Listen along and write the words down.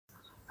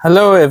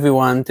Hello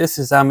everyone, this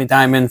is Ami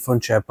Diamond from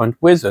SharePoint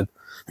Wizard.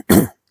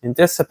 In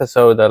this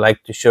episode, I'd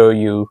like to show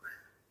you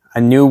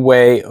a new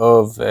way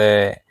of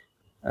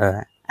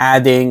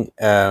adding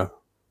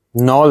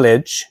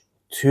knowledge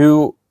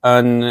to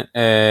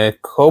a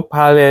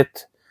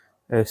Copilot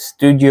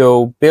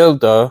Studio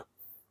builder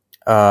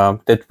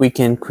that we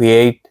can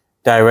create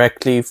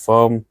directly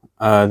from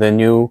the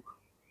new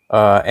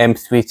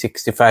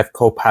M365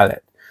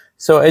 Copilot.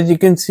 So as you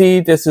can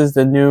see, this is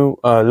the new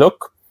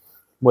look,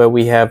 where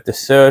we have the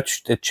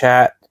search, the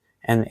chat,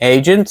 and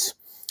agents,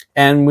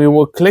 and we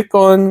will click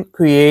on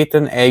create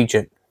an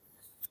agent.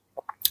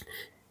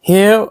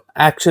 Here,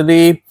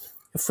 actually,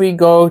 if we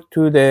go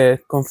to the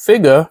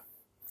configure,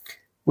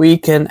 we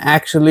can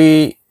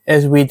actually,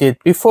 as we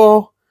did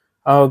before,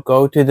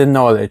 go to the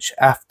knowledge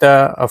after,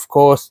 of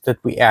course,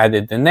 that we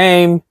added the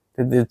name,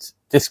 the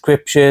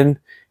description,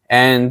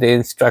 and the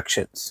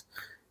instructions.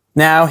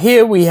 Now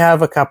here we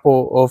have a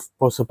couple of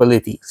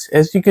possibilities.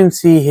 As you can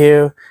see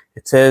here,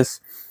 it says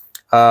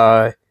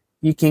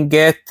you can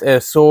get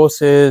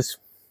sources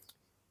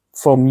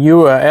from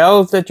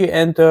URLs that you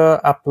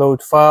enter,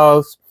 upload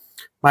files,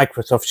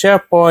 Microsoft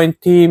SharePoint,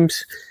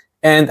 Teams,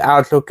 and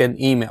Outlook and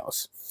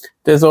emails.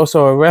 There's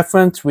also a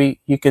reference.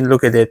 You can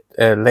look at it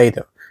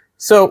later.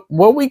 So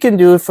what we can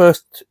do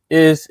first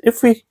is,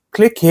 if we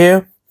click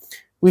here,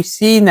 we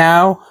see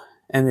now,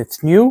 and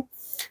it's new,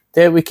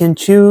 that we can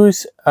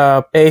choose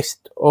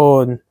based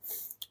on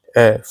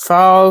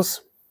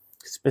files,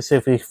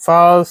 specific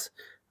files.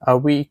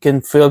 We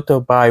can filter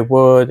by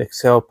Word,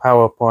 Excel,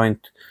 PowerPoint,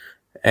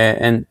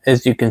 and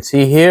as you can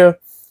see here,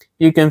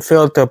 you can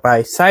filter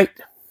by site.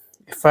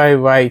 If I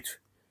write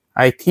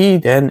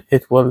IT, then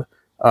it will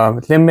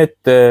limit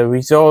the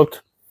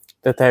result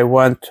that I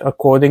want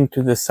according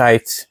to the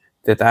sites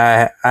that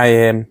I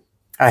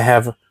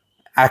have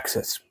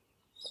access,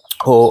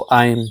 or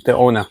I'm the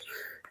owner.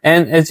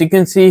 And as you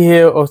can see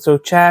here, also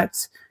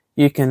chats,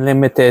 you can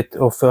limit it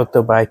or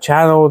filter by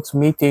channels,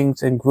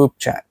 meetings, and group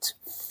chats.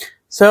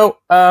 So,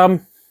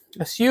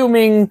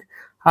 assuming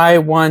I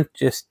want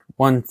just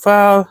one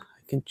file,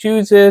 I can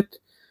choose it,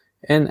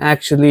 and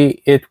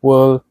actually it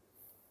will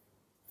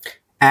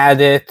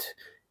add it.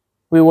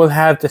 We will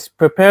have this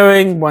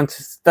preparing. Once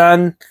it's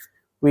done,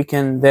 we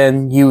can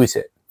then use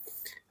it.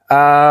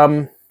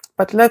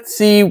 But let's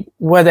see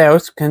what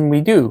else can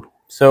we do.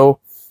 So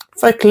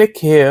if I click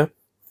here,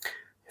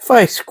 if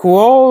I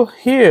scroll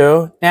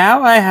here,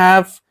 now I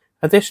have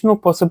additional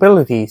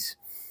possibilities.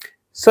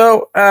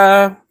 So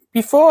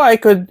before, I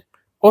could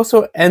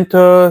also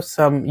enter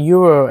some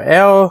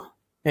URL,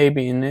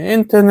 maybe in the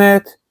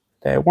internet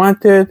that I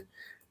wanted.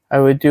 I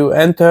would do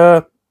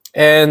enter,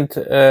 and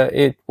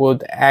it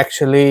would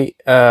actually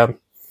add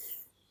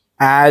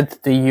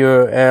the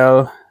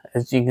URL,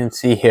 as you can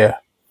see here.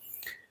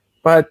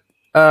 But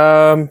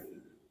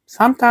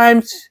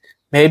sometimes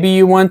maybe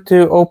you want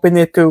to open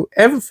it to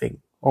everything,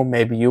 or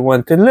maybe you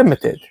want to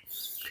limit it.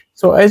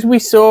 So as we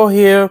saw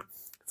here,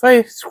 if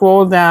I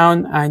scroll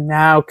down, I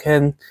now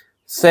can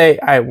say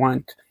I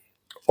want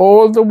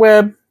all the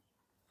web.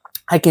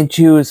 I can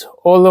choose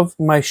all of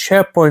my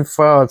SharePoint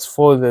files,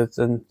 folders,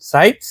 and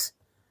sites.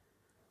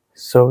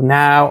 So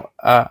now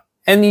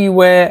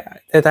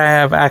anywhere that I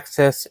have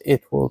access,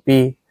 it will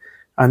be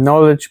a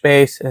knowledge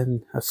base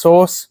and a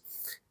source.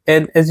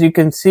 And as you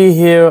can see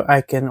here,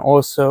 I can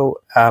also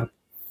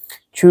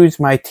choose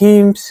my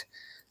teams,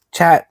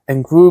 chat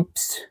and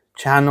groups,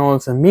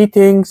 channels and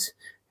meetings.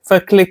 If I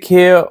click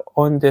here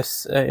on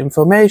this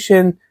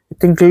information,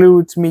 it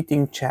includes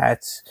meeting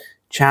chats,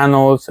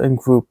 channels, and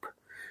group.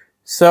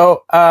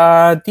 So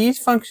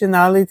these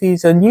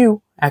functionalities are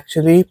new,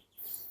 actually.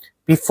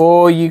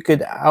 Before, you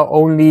could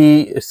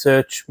only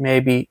search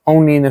maybe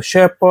only in a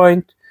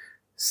SharePoint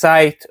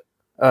site,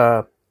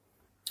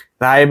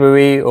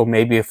 library, or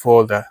maybe a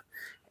folder.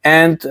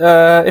 And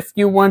if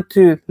you want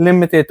to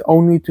limit it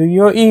only to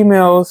your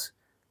emails,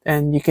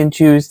 then you can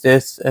choose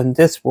this, and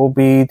this will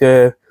be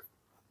the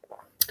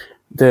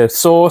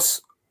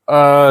source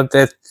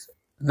that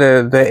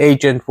the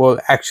agent will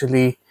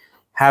actually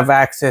have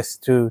access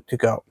to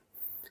go.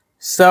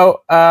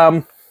 So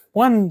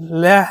one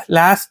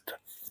last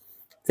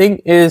thing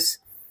is,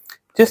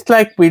 just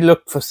like we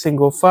look for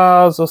single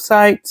files or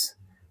sites,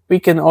 we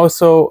can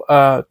also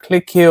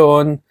click here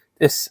on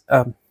this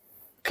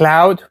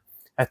cloud,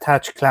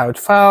 attach cloud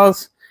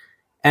files,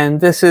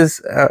 and this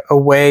is a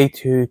way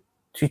to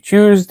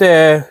choose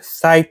the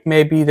site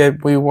maybe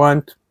that we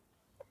want,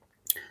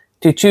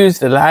 to choose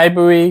the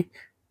library.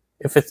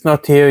 If it's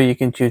not here, you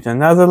can choose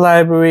another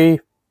library.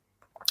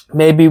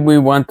 Maybe we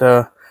want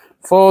a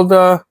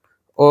folder,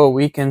 or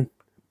we can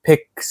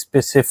pick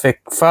specific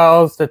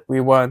files that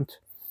we want,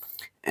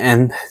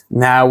 and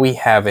now we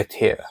have it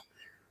here.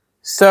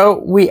 So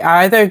we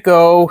either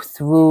go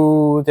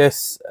through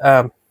this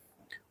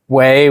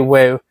way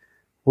where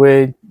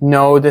we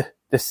know the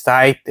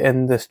site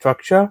and the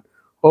structure,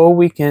 or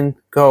we can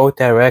go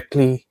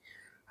directly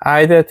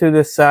either to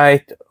the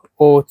site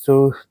or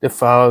to the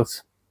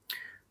files.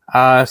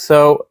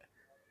 So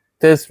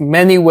there's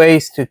many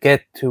ways to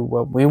get to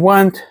what we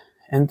want,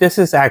 and this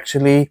is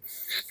actually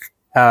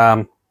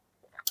the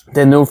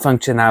new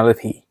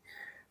functionality.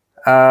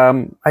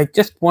 I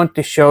just want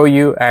to show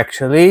you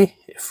actually,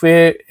 if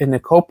we're in the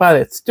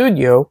Copilot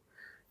Studio,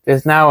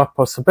 there's now a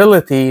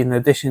possibility, in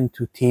addition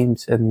to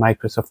Teams and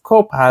Microsoft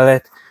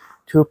Copilot,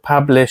 to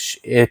publish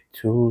it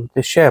to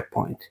the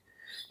SharePoint.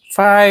 If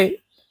I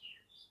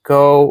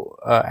go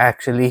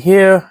actually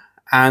here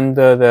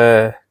under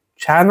the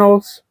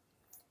channels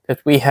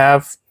that we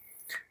have,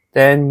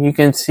 then you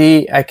can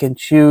see I can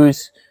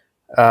choose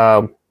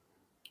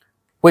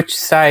which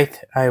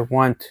site I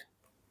want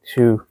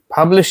to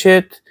publish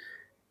it.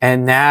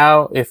 And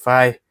now if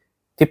I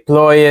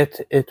deploy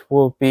it, it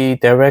will be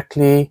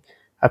directly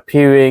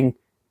appearing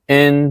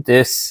in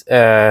this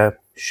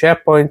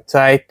SharePoint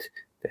site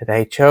that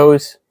I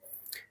chose.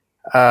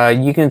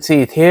 You can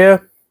see it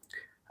here.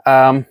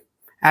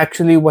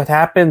 Actually, what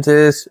happens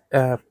is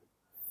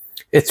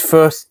it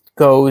first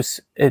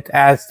it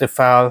adds the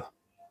file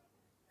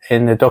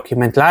in the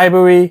document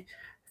library.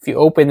 If you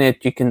open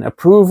it, you can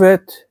approve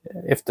it.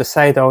 If the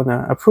site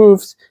owner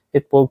approves,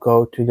 it will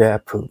go to the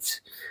approves.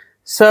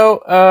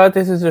 So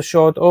this is a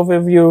short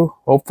overview.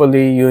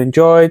 Hopefully you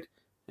enjoyed,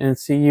 and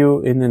see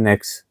you in the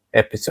next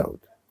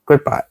episode.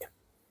 Goodbye.